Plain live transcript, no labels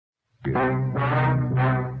Ladies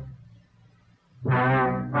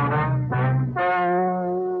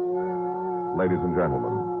and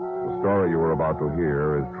gentlemen, the story you are about to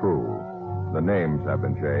hear is true. The names have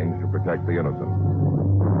been changed to protect the innocent.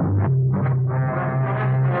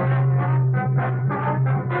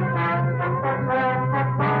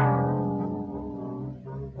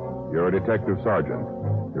 You're a detective sergeant.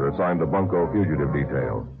 You're assigned the Bunko fugitive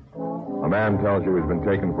detail. A man tells you he's been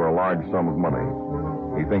taken for a large sum of money.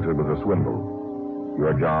 He thinks it was a swindle.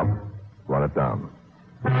 Your job, run it down.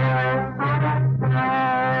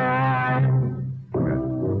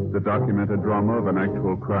 The documented drama of an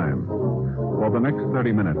actual crime. For the next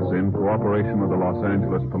 30 minutes, in cooperation with the Los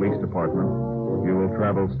Angeles Police Department, you will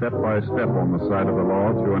travel step by step on the side of the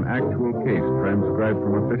law through an actual case transcribed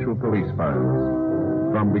from official police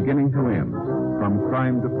files. From beginning to end, from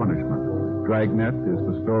crime to punishment, Dragnet is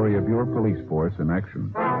the story of your police force in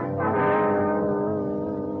action.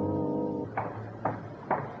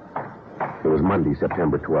 It was Monday,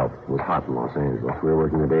 September 12th. It was hot in Los Angeles. We were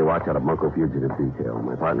working the day watch out of Bunko Fugitive Detail.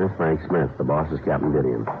 My partner is Frank Smith. The boss is Captain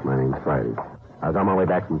Didion. My name's Friday. I was on my way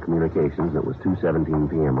back from communications, and it was 2:17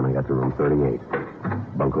 p.m. when I got to room 38.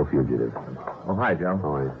 Bunko Fugitive. Oh, hi, Joe.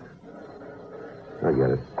 How are you? I get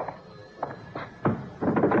it.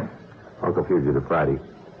 Bunko Fugitive, Friday.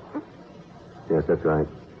 Yes, that's right.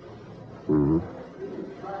 Mm-hmm.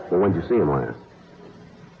 Well, when'd you see him last?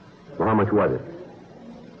 Well, how much was it?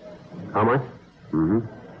 How much? Mm-hmm.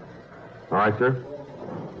 All right, sir.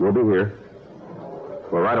 We'll be here.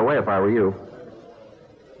 Well, right away if I were you.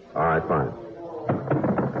 All right, fine.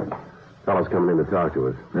 Fellow's coming in to talk to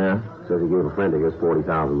us. Yeah? Says he gave a friend of his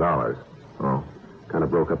 $40,000. Oh. Kind of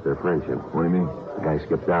broke up their friendship. What do you mean? The guy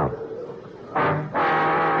skipped out.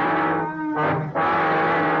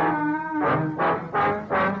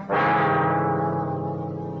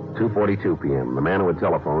 $2:42 p.m. The man who had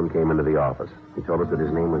telephoned came into the office. He told us that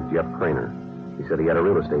his name was Jeff Craner. He said he had a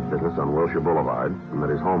real estate business on Wilshire Boulevard and that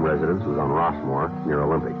his home residence was on Rossmore, near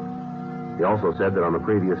Olympic. He also said that on the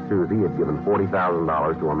previous Tuesday he had given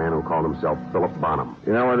 $40,000 to a man who called himself Philip Bonham.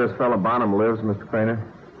 You know where this fellow Bonham lives, Mr. Craner?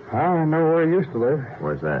 I know where he used to live.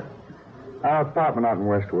 Where's that? Our apartment out in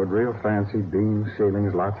Westwood, real fancy, beams,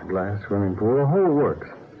 ceilings, lots of glass, swimming pool, the whole works.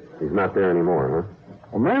 He's not there anymore, huh?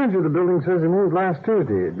 Well, manager of the building says he moved last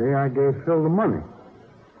Tuesday, the day I gave Phil the money.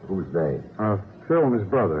 Who's they? Phil and his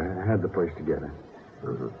brother had the place together.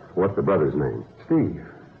 Uh-huh. What's the brother's name? Steve.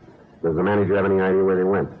 Does the manager have any idea where they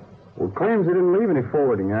went? Well, claims he didn't leave any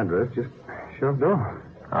forwarding address, just shoved off.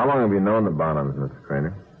 How long have you known the Bonhams, Mr.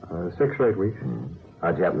 Craner? 6 or 8 weeks.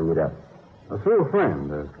 How'd you happen to meet up? Through a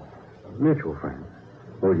friend, a mutual friend.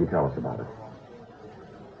 What would you tell us about it?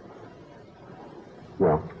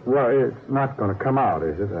 Well, it's not going to come out,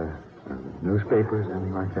 is it? Newspapers,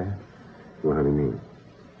 anything like that? What do you mean?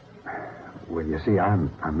 Well, you see, I'm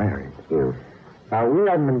married. Yeah. Now, we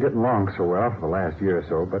haven't been getting along so well for the last year or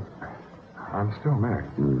so, but I'm still married.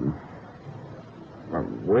 Mm-hmm. Well,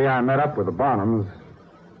 the way I met up with the Bonhams,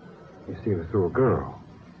 you see, it was through a girl.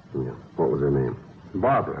 Yeah. What was her name?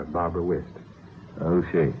 Barbara Wist. Who's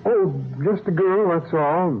she? Oh, just a girl, that's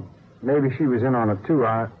all. Maybe she was in on it, too.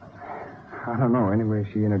 I don't know. Anyway,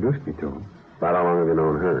 she introduced me to him. About how long have you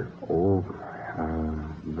known her? Oh,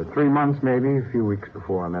 but 3 months, maybe, a few weeks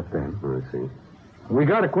before I met them. I see. We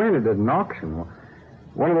got acquainted at an auction.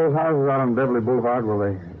 One of those houses out on Beverly Boulevard where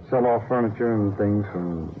they sell off furniture and things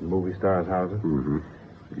from movie stars' houses. Mm-hmm.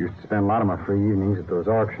 Used to spend a lot of my free evenings at those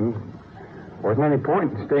auctions. Wasn't any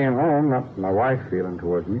point in staying home, not my wife feeling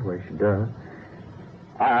towards me the way she does.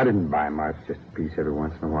 I didn't buy much, just a piece every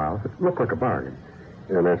once in a while. It looked like a bargain.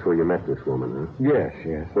 And that's where you met this woman, huh? Yes.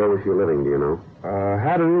 Where was she living, do you know?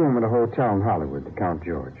 Had a room at a hotel in Hollywood, the Count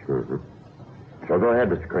George. Mm-hmm. So go ahead,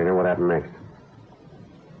 Mr. Craner. What happened next?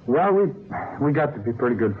 Well, we got to be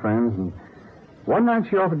pretty good friends, and one night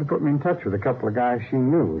she offered to put me in touch with a couple of guys she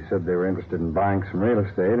knew who said they were interested in buying some real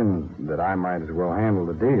estate and that I might as well handle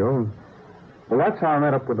the deal. Well, that's how I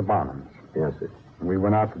met up with the Bonhams. Yes, sir. We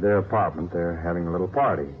went out to their apartment. They're having a little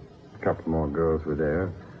party. A couple more girls were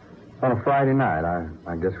there. On a Friday night,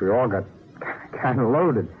 I guess we all got kind of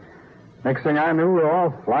loaded. Next thing I knew, we were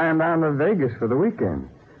all flying down to Vegas for the weekend.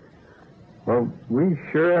 Well, we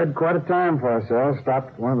sure had quite a time for ourselves.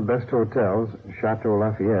 Stopped at one of the best hotels, Chateau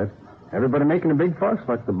Lafayette. Everybody making a big fuss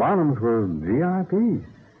like the Bonhams were VIPs.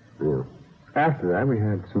 Yeah. After that, we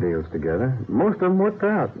had some deals together. Most of them worked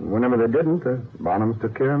out. Whenever they didn't, the Bonhams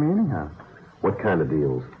took care of me anyhow. What kind of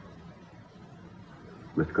deals?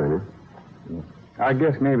 Mr. Craner? I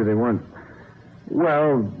guess maybe they weren't,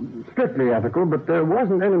 well, strictly ethical, but there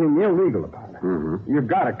wasn't anything illegal about it. Mm-hmm. You've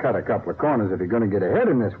got to cut a couple of corners if you're going to get ahead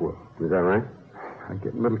in this world. Is that right? I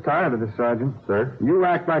get a little tired of this, Sergeant. Sir? You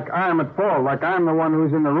act like I'm at fault, like I'm the one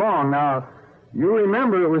who's in the wrong. Now, you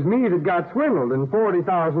remember it was me that got swindled in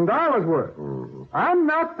 $40,000 worth. Mm-hmm. I'm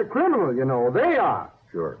not the criminal, you know. They are.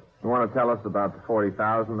 Sure. You want to tell us about the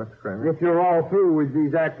 $40,000, Mr. Kramer? If you're all through with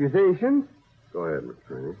these accusations. Go ahead, Mr.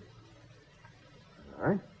 Trainee. All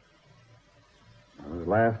right. It was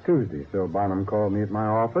last Tuesday. Phil Bonham called me at my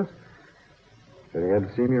office. Said he had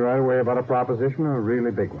to see me right away about a proposition, a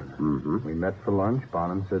really big one. Mm-hmm. We met for lunch.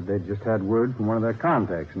 Bonham said they'd just had word from one of their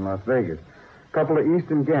contacts in Las Vegas. A couple of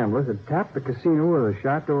Eastern gamblers had tapped the casino of the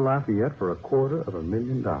Chateau Lafayette for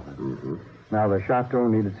 $250,000. Mm-hmm. Now, the Chateau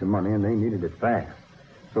needed some money, and they needed it fast.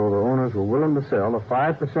 So the owners were willing to sell a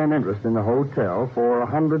 5% interest in the hotel for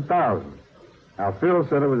 $100,000. Now, Phil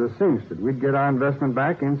said it was a cinch that we'd get our investment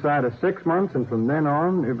back inside of 6 months, and from then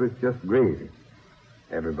on, it was just gravy.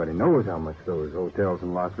 Everybody knows how much those hotels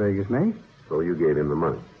in Las Vegas make. So you gave him the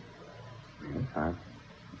money. Yes, I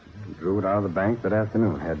drew it out of the bank that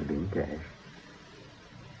afternoon. Had to be in cash.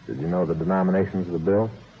 Did you know the denominations of the bill?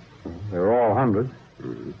 They were all hundreds.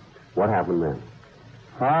 Mm-hmm. What happened then?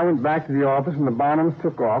 I went back to the office, and the Bonhams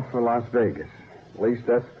took off for Las Vegas. At least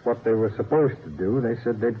that's what they were supposed to do. They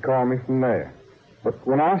said they'd call me from there. But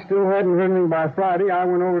when I still hadn't heard anything by Friday, I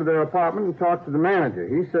went over to their apartment and talked to the manager.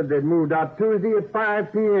 He said they'd moved out Tuesday at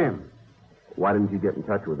 5 p.m. Why didn't you get in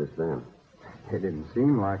touch with us then? They didn't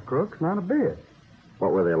seem like crooks, not a bit.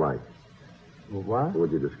 What were they like? Well, what?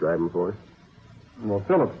 Would you describe them for us? Well,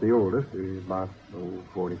 Philip's the oldest. He's about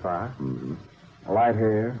 45. Mm-hmm. Light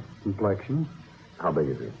hair, complexion, How big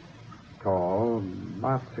is he? tall,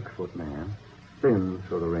 about 6 foot man. Thin,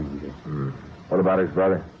 sort of rangy. Mm. What about his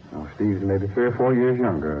brother? Oh, Steve's maybe 3 or 4 years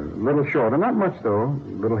younger. A little shorter, not much though.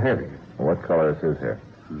 A little heavier. What color is his hair?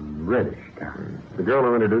 Reddish kind. The girl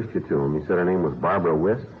who introduced you to him, you said her name was Barbara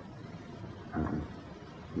Wist?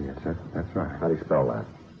 Yes, that's right. How do you spell that?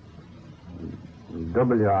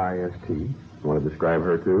 W-I-S-T. You want to describe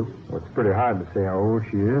her, too? Well, it's pretty hard to say how old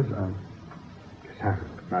she is. Guess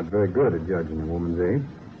I'm not very good at judging a woman's age.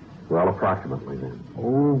 Well, approximately, then.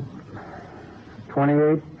 Oh,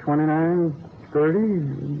 28, 29,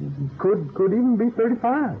 30. Could even be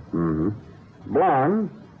 35. Mm-hmm. Blonde,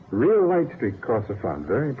 real white streak across the front.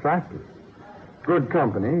 Very attractive. Good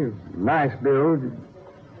company, nice build.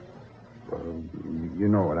 Well, you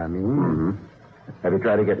know what I mean. Mm-hmm. Have you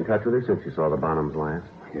tried to get in touch with her since you saw the Bonhams last?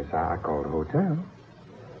 Yes, I called a hotel.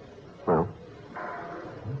 Well?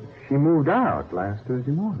 She moved out last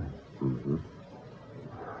Tuesday morning. Mm-hmm.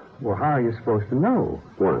 Well, how are you supposed to know?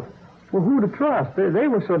 What? Well, who to trust? They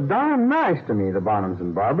were so darn nice to me, the Bonhams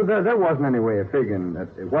and Barbara. There wasn't any way of figuring that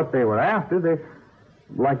what they were after. They,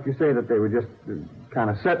 like you say, that they were just kind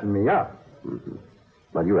of setting me up. Mm-hmm.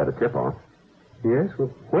 Well, you had a tip-off. Yes?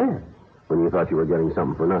 Well, when? When you thought you were getting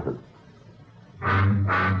something for nothing.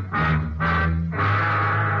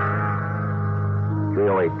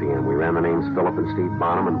 3:08 p.m. We ran the names Philip and Steve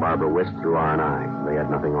Bonham and Barbara Wist through R&I. They had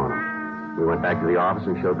nothing on them. We went back to the office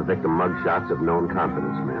and showed the victim mug shots of known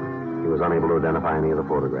confidence men. He was unable to identify any of the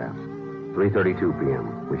photographs. 3:32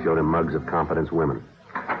 p.m. We showed him mugs of confidence women.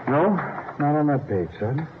 No, not on that page,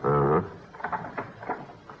 Sergeant. Uh-huh.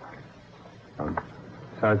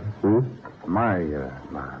 Sergeant?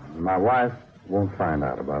 My wife won't find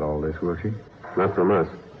out about all this, will she? Not from us.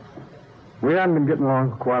 We haven't been getting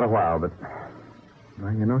along for quite a while, but,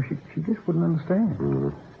 well, you know, she just wouldn't understand. Mm-hmm.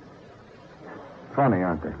 Funny,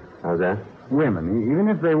 aren't they? How's that? Women, even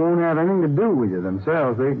if they won't have anything to do with you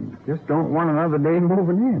themselves, they just don't want another day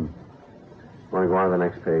moving in. Want to go on to the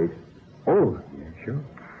next page? Oh, yeah, sure.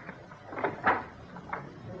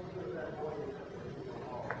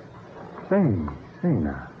 Say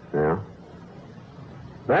now. Yeah?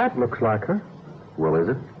 That looks like her. Well, is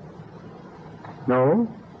it? No,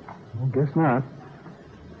 I guess not.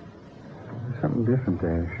 There's something different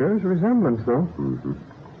there. Sure is a resemblance, though. Mm-hmm.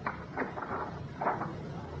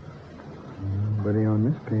 Nobody on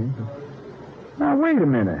this page. Now, wait a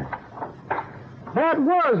minute. That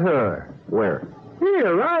was her. Where?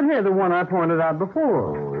 Here, right here, the one I pointed out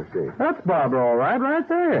before. Oh, I see. That's Barbara, all right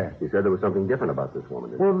there. You said there was something different about this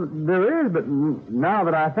woman, didn't you? Well, there is, but now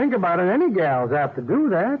that I think about it, any gal's apt to do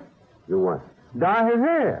that. Do what? Dye her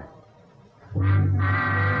hair.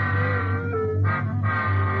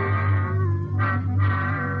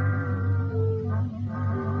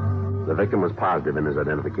 The victim was positive in his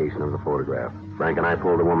identification of the photograph. Frank and I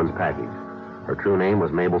pulled the woman's package. Her true name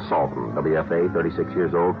was Mabel Salton, WFA, 36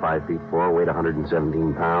 years old, 5 feet 4, weight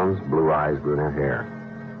 117 pounds, blue eyes, brunette hair.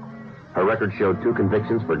 Her record showed 2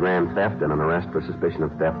 convictions for grand theft and an arrest for suspicion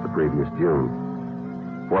of theft the previous June.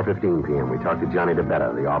 4:15 p.m. We talked to Johnny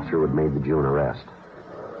DeBetta, the officer who had made the June arrest.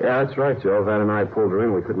 Yeah, that's right, Joe. Van and I pulled her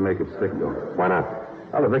in. We couldn't make it stick, though. Why not?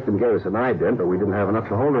 Well, the victim gave us an ident, but we didn't have enough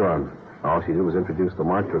to hold her on. All she did was introduce the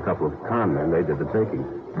mark to a couple of con men. They did the taking.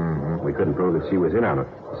 Mm-hmm. We couldn't prove that she was in on it.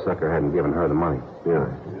 The sucker hadn't given her the money. Yeah.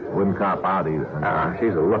 Wouldn't cop out either.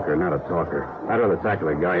 She's a looker, not a talker. I'd rather tackle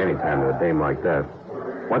a guy any time than a dame like that.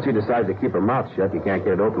 Once he decides to keep her mouth shut, you can't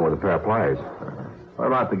get it open with a pair of pliers. What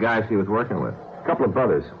about the guy she was working with? A couple of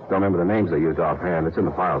brothers. Don't remember the names they used offhand. It's in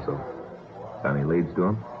the file, so. Any leads to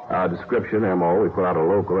him? Description, M.O. We put out a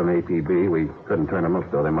local and APB. We couldn't turn them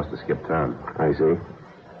up, though. They must have skipped town. I see.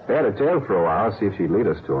 They had a tail for a while, see if she'd lead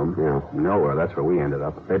us to them. Yeah. Nowhere. That's where we ended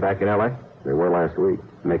up. They back in L.A.? They were last week.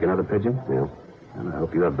 Make another pigeon? Yeah. And I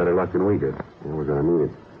hope you have better luck than we did. Yeah, we're going to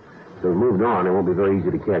need it. So we've moved on. It won't be very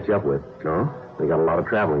easy to catch up with. No? They got a lot of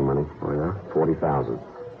traveling money. Oh, yeah? $40,000.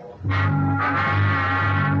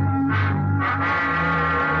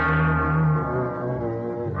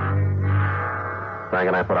 Frank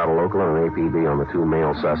and I put out a local and an APB on the two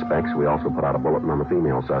male suspects. We also put out a bulletin on the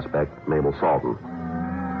female suspect, Mabel Salton.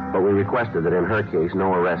 But we requested that in her case,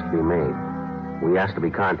 no arrest be made. We asked to be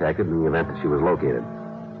contacted in the event that she was located.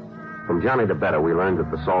 From Johnny DeBetta, we learned that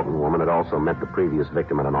the Salton woman had also met the previous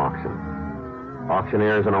victim at an auction.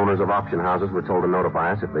 Auctioneers and owners of auction houses were told to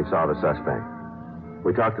notify us if they saw the suspect.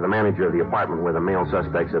 We talked to the manager of the apartment where the male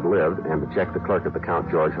suspects had lived and to check the clerk at the Count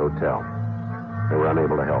George Hotel. They were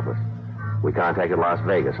unable to help us. We contacted Las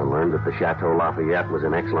Vegas and learned that the Chateau Lafayette was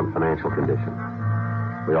in excellent financial condition.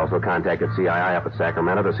 We also contacted CII up at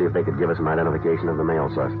Sacramento to see if they could give us an identification of the male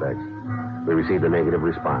suspects. We received a negative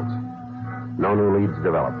response. No new leads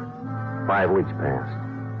developed. 5 weeks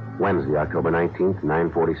passed. Wednesday, October 19th,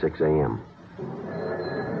 9:46 a.m.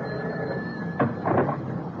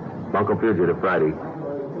 Bunko fugitive Friday.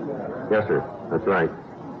 Yes, sir. That's right.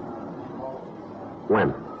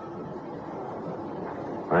 When?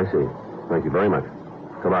 I see. Thank you very much.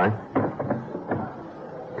 Goodbye.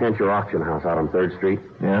 Tencher Auction House out on 3rd Street.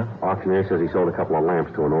 Yeah? Auctioneer says he sold a couple of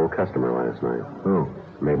lamps to an old customer last night. Who?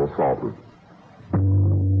 Mabel Salton.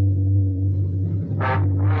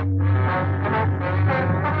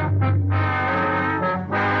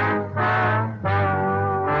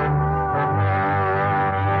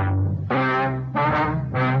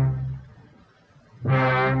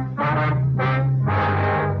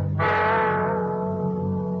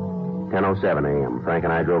 A.m. Frank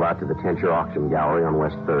and I drove out to the Tencher Auction Gallery on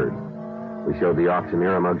West 3rd. We showed the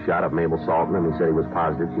auctioneer a mugshot of Mabel Salton, and he said he was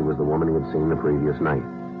positive she was the woman he had seen the previous night.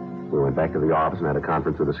 We went back to the office and had a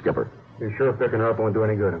conference with the skipper. You're sure picking her up won't do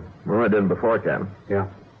any good? Well, I didn't before, Captain. Yeah.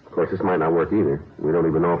 Of course, this might not work either. We don't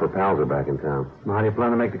even know if her pals are back in town. Well, how do you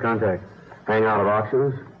plan to make the contact? Hang out at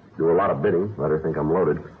auctions, do a lot of bidding, let her think I'm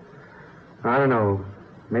loaded. I don't know.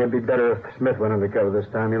 Maybe it'd be better if Smith went undercover this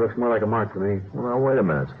time. He looks more like a mark to me. Well, now, wait a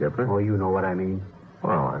minute, Skipper. Oh, you know what I mean.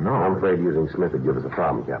 Well, I know. I'm afraid using Smith would give us a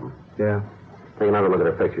problem, Captain. Yeah. Take another look at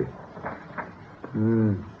her picture.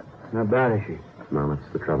 Not bad, is she? No, that's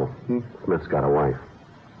the trouble. Smith's got a wife.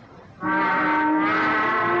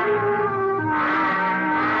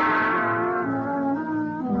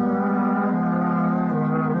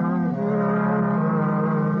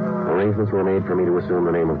 Arrangements were made for me to assume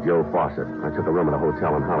the name of Joe Fawcett. I took a room at a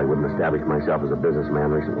hotel in Hollywood and established myself as a businessman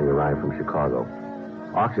recently arrived from Chicago.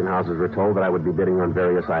 Auction houses were told that I would be bidding on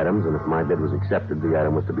various items, and if my bid was accepted, the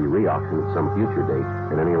item was to be re-auctioned at some future date,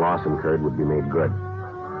 and any loss incurred would be made good.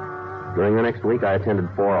 During the next week, I attended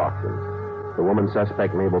 4 auctions. The woman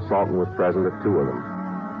suspect, Mabel Salton, was present at 2 of them.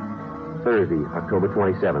 Thursday, October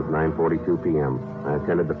 27th, 9:42 p.m., I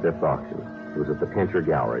attended the 5th auction. It was at the Tencher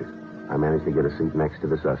Galleries. I managed to get a seat next to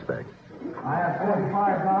the suspect. I have $45.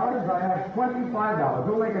 I have $25.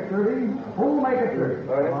 Who'll make it 30? Who'll make it 30?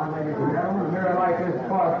 Come on, ladies and gentlemen. A mirror like this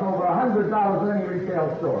costs over $100 in any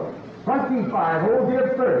retail store. 25. Who'll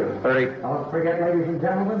give 30? 30. Don't forget, ladies and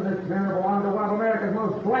gentlemen, this mirror belongs to one of America's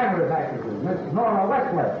most glamorous actresses, Miss Nora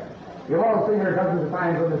Westcliff. You've all seen her dozens of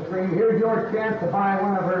times on the screen. Here's your chance to buy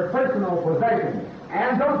one of her personal possessions.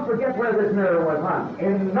 And don't forget where this mirror was hung.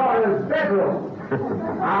 In Nora's bedroom. All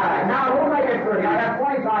right, now who'll make it 30? I have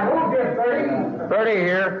 25. Who'll give 30? 30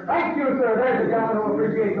 here. Thank you, sir. There's a gentleman who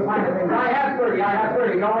appreciates the finer things. I have 30. I have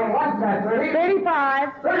 30. Going once, that's 30.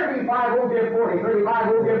 35. 35 who'll give 40. 35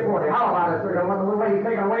 who'll give 40. How about it, sir? Don't let the little lady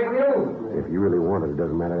take it away from you. If you really want it, it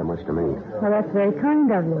doesn't matter that much to me. Well, that's very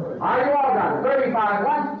kind of you. Are you all done? 35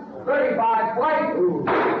 once, 35 twice.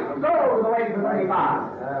 So to the lady for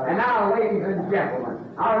 35. And now, ladies and gentlemen,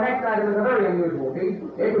 our next item is a very unusual piece.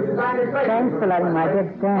 It was designed especially. Thanks for letting my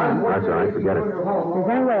bid stand. That's all right. Forget it. Is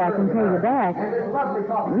there any way I can pay you back? And this lovely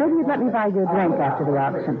coffee. Maybe you'd let me buy you a drink after the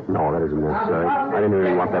auction. No, that isn't necessary. I didn't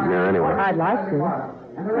really want that mirror anyway. I'd like to.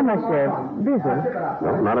 Unless you're busy.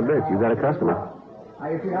 No, not a bit. You got a customer. Now,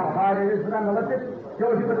 you see how hard it is for them to lift it?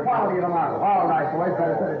 Shows you the quality of the model. All right, boys,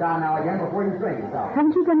 better set it down now again before you strain yourself.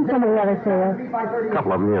 Haven't you done some of the other sales? A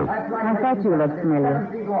couple of them, yeah. I thought you looked familiar.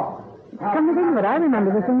 Come to think of it, I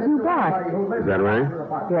remember the things you bought. Is that right?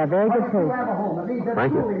 Yeah, very good taste.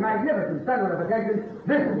 Thank you. Magnificent center of attention.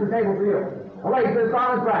 This is the table for you. The laser is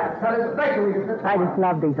on his back. Cut his bakery. I just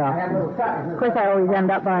love these auctions. Of course, I always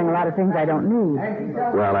end up buying a lot of things I don't need.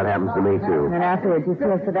 Well, that happens to me, too. And then afterwards, you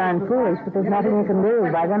feel so darn foolish, but there's nothing you can do.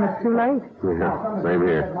 By then, it's too late. Yeah, same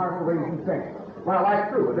here. Well,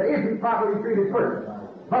 that's true. They isn't properly treated first.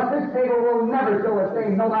 But this table will never show a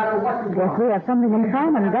stain no matter what you Yes, want. we have something in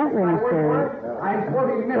common, don't we, Mr. I'm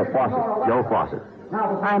quoting Mr. Fawcett. Joe Fawcett.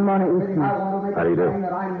 I'm Mona Eastman. How do you do?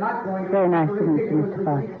 Very nice to meet you, Mr.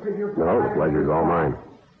 Fawcett. No, the pleasure's all mine.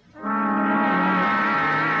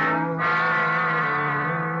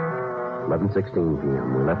 11:16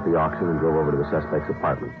 p.m. We left the auction and drove over to the suspect's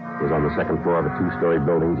apartment. It was on the second floor of a two-story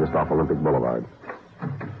building just off Olympic Boulevard.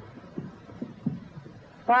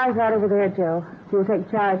 Bar's right over there, Joe. You'll take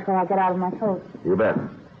charge when I get out of my coat. You bet.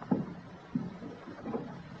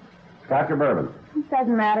 Scotch or bourbon? It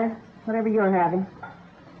doesn't matter. Whatever you're having.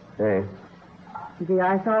 Hey. Is the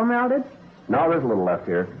ice all melted? No, there's a little left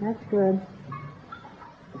here. That's good.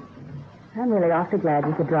 I'm really awfully glad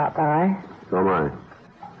you could drop by. So am I.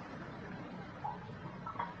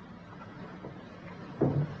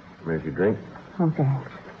 Where's your drink? Oh,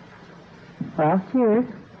 thanks. Well, cheers.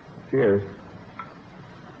 Cheers.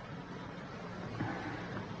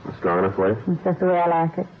 It's strong enough for you? That's just the way I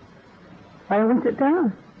like it. Why don't we sit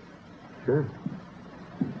down? Sure.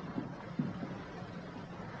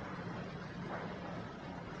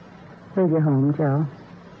 Where's your home, Joe?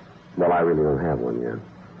 Well, I really don't have one yet.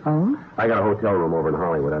 Oh? I got a hotel room over in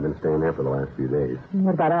Hollywood. I've been staying there for the last few days.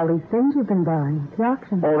 What about all these things you've been buying at the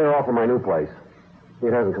auction? Oh, they're all for my new place.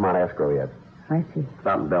 It hasn't come out of escrow yet. I see. It's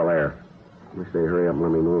out in Bel Air. Wish they'd hurry up and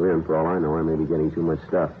let me move in. For all I know, I may be getting too much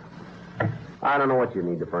stuff. I don't know what you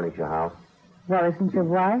need to furnish your house. Well, isn't your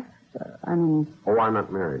wife? Oh, I'm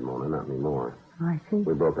not married, Mona. Not anymore. I see.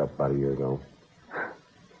 We broke up about a year ago.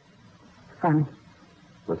 Funny.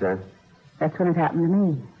 What's that? That's when it happened to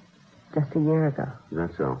me. Just a year ago. Is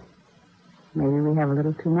that so? Maybe we have a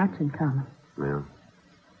little too much in common. Yeah.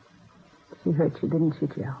 She hurt you, didn't she,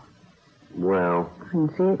 Joe? Well, I can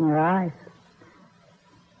see it in your eyes.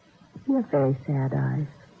 You have very sad eyes.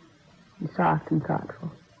 And soft and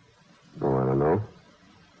thoughtful. oh, I don't know.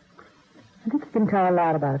 I think you can tell a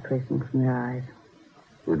lot about a person from their eyes.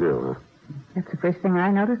 You do, huh? That's the first thing I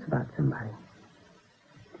notice about somebody.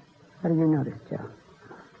 What do you notice, Joe?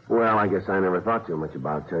 Well, I guess I never thought too much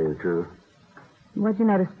about it, to tell you the truth. What'd you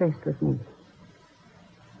notice faced with me?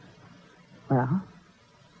 Well?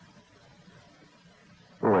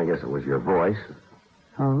 Well, I guess it was your voice.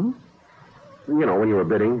 Oh? You know, when you were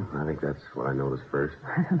bidding, I think that's what I noticed first.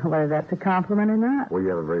 I don't know whether that's a compliment or not. Well, you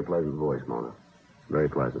have a very pleasant voice, Mona. Very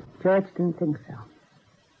pleasant. George didn't think so.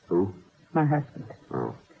 Who? My husband.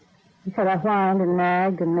 Oh. He said I whined and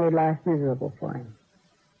nagged and made life miserable for him.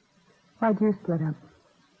 Why'd you split up?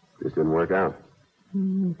 Just didn't work out.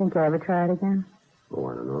 You think you'll ever try it again? Oh,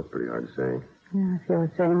 I don't know. It's pretty hard to say. Yeah, I feel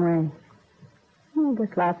the same way. Well, I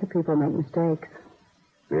guess lots of people make mistakes.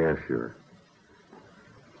 Yeah, sure.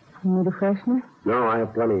 You need a freshener? No, I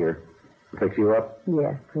have plenty here. Fix you up?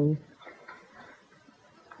 Yes, please.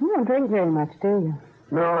 You don't drink very much, do you?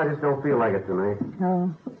 No, I just don't feel like it tonight.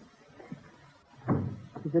 Oh.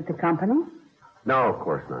 Is it the company? No, of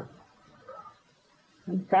course not.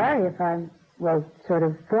 I'm sorry if I, sort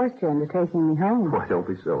of forced you into taking me home. Why, don't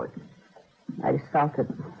be silly. I just felt that,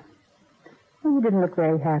 you didn't look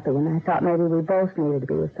very happy, and I thought maybe we both needed to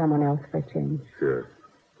be with someone else for a change. Sure.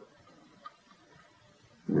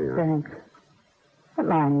 Yeah. Thanks. What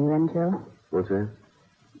line are you in, Joe? What's that?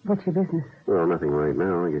 What's your business? Well, nothing right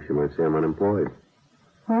now. I guess you might say I'm unemployed.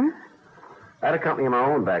 What? I had a company of my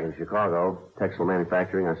own back in Chicago, textile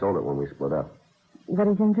manufacturing. I sold it when we split up. What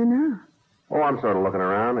are you going to do now? Oh, I'm sort of looking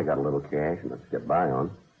around. I got a little cash and let's get by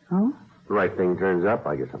on. Oh? If the right thing turns up,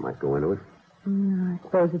 I guess I might go into it. I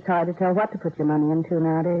suppose it's hard to tell what to put your money into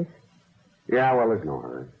nowadays. Yeah, well, there's no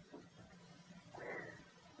hurry.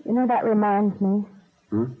 You know, that reminds me.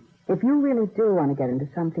 Hmm? If you really do want to get into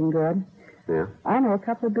something good, Yeah? I know a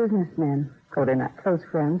couple of businessmen. Oh, they're not close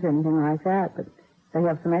friends or anything like that, but they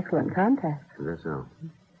have some excellent contacts. Is that so?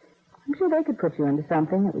 I'm sure they could put you into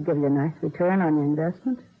something that would give you a nice return on your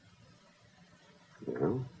investment.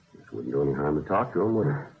 Well, it wouldn't do any harm to talk to them, would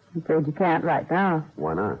it? I'm afraid you can't right now.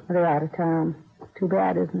 Why not? They're out of town. Too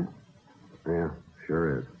bad, isn't it? Yeah,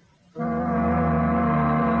 sure is.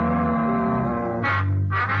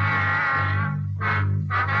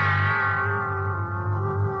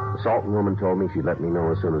 The Salton woman told me she'd let me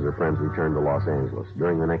know as soon as her friends returned to Los Angeles.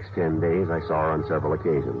 During the next 10 days, I saw her on several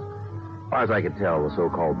occasions. As far as I could tell, the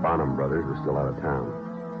so-called Bonham brothers were still out of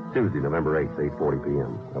town. Tuesday, November 8th, 8:40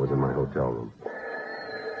 p.m. I was in my hotel room.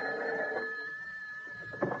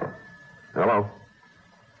 Hello?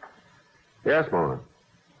 Yes, Mona.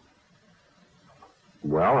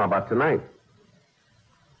 Well, how about tonight?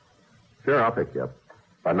 Sure, I'll pick you up.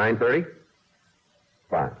 By 9:30?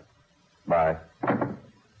 Fine. Bye.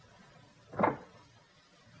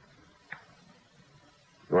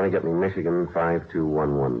 You want to get me Michigan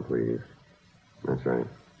 5211, please? That's right.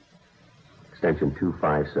 Extension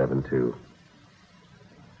 2572.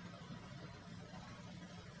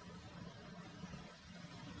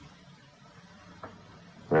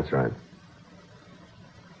 That's right.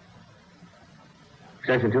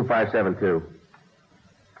 Extension 2572.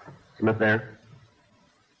 Smith there?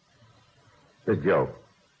 This is Joe.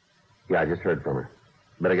 Yeah, I just heard from her.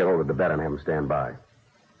 Better get hold of DeBette and have him stand by.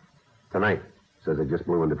 Tonight. Says they just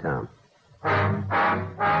blew into town.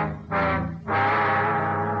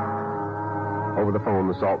 Over the phone,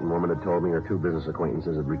 the Salton woman had told me her two business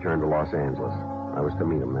acquaintances had returned to Los Angeles. I was to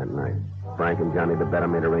meet them that night. Frank and Johnny DeBette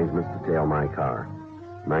made arrangements to tail my car.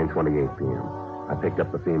 9:28 p.m. I picked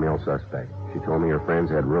up the female suspect. She told me her friends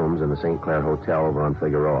had rooms in the St. Clair Hotel over on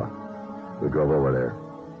Figueroa. We drove over there.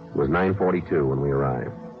 It was 9:42 when we arrived.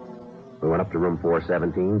 We went up to room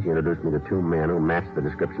 417. She introduced me to two men who matched the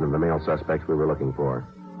description of the male suspects we were looking for.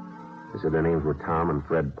 They said their names were Tom and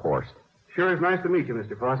Fred Porst. Sure is nice to meet you,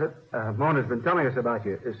 Mr. Fawcett. Mona's been telling us about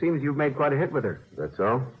you. It seems you've made quite a hit with her. Is that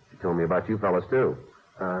so? She told me about you fellas, too.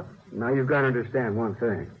 Now you've got to understand one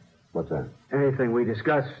thing. What's that? Anything we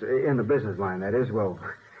discuss in the business line, that is, well,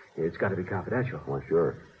 it's got to be confidential. Well,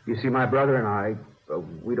 sure. You see, my brother and I,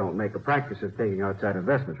 we don't make a practice of taking outside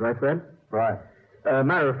investments, right, Fred? Right.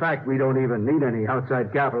 Matter of fact, we don't even need any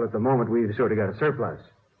outside capital at the moment. We've sort of got a surplus.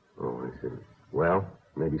 Oh, I see. Well,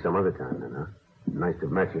 maybe some other time then, huh? Nice to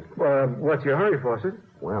have met you. Well, what's your hurry, Fawcett?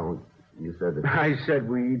 Well, you said that... I said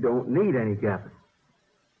we don't need any capital.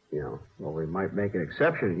 Yeah. Well, we might make an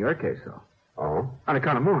exception in your case, though. Oh? On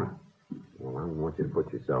account of Mona. Well, I don't want you to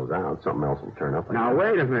put yourselves out. Something else will turn up. Now,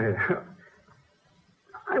 wait a minute.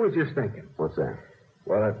 I was just thinking. What's that?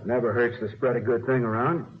 Well, it never hurts to spread a good thing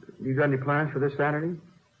around. You got any plans for this Saturday?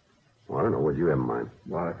 Well, I don't know. What do you have in mind?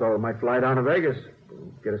 Well, I thought we might fly down to Vegas.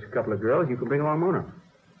 Get us a couple of girls. You can bring along Mona.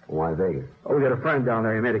 Why Vegas? Oh, we got a friend down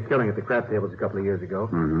there. He made a killing at the crap tables a couple of years ago.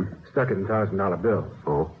 Mm-hmm. Stuck it in $1,000 bill.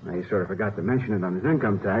 Oh? Now, he sort of forgot to mention it on his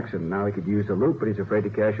income tax, and now he could use the loop, but he's afraid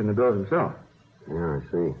to cash in the bills himself. Yeah, I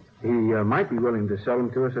see. He might be willing to sell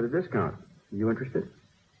them to us at a discount. You interested?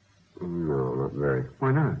 No, not very.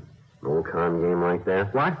 Why not? An old con game like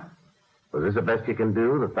that? What? Was this the best you can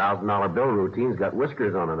do? The $1,000 bill routine's got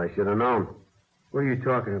whiskers on it. I should have known. What are you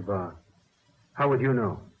talking about? How would you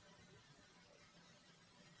know?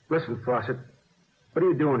 Listen, Fawcett, what are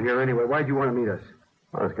you doing here anyway? Why'd you want to meet us?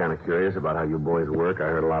 I was kind of curious about how you boys work. I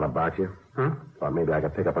heard a lot about you. Huh? Thought maybe I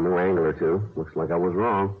could pick up a new angle or two. Looks like I was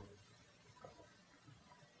wrong.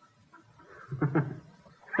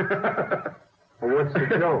 Well, what's the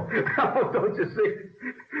joke? Oh, don't you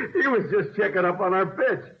see? He was just checking up on our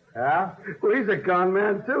pitch. Yeah? Well, he's a con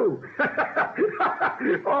man, too.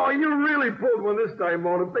 Oh, you really pulled one this time,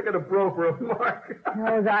 Mona, picking a pro for a mark.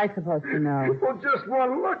 How was I supposed to know? Well, just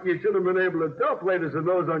one look. You should have been able to tell. Played as a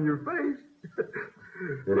nose on your face.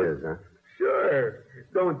 It is, huh? Sure.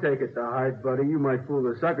 Don't take it to heart, buddy. You might fool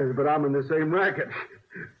the suckers, but I'm in the same racket.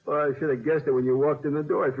 Well, I should have guessed it when you walked in the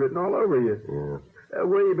door. It's written all over you. Yeah.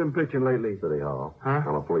 Where you been pitching lately? City Hall. Huh?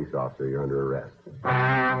 I'm a police officer. You're under arrest.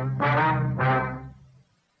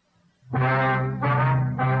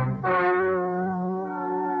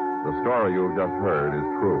 The story you've just heard is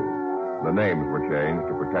true. The names were changed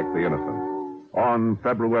to protect the innocent. On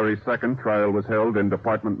February 2nd, trial was held in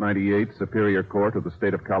Department 98, Superior Court of the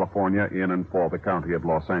State of California, in and for the County of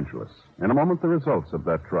Los Angeles. In a moment, the results of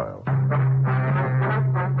that trial.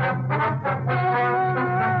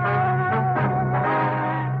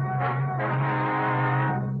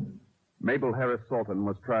 Mabel Harris Salton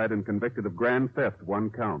was tried and convicted of grand theft,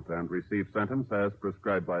 one count, and received sentence as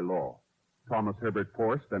prescribed by law. Thomas Herbert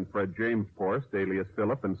Porst and Fred James Porst, alias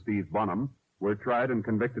Philip and Steve Bonham, were tried and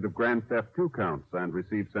convicted of grand theft, two counts, and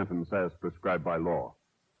received sentence as prescribed by law.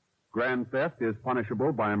 Grand theft is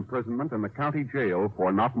punishable by imprisonment in the county jail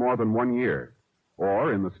for not more than 1 year,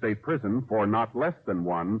 or in the state prison for not less than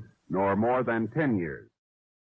 1, nor more than 10 years.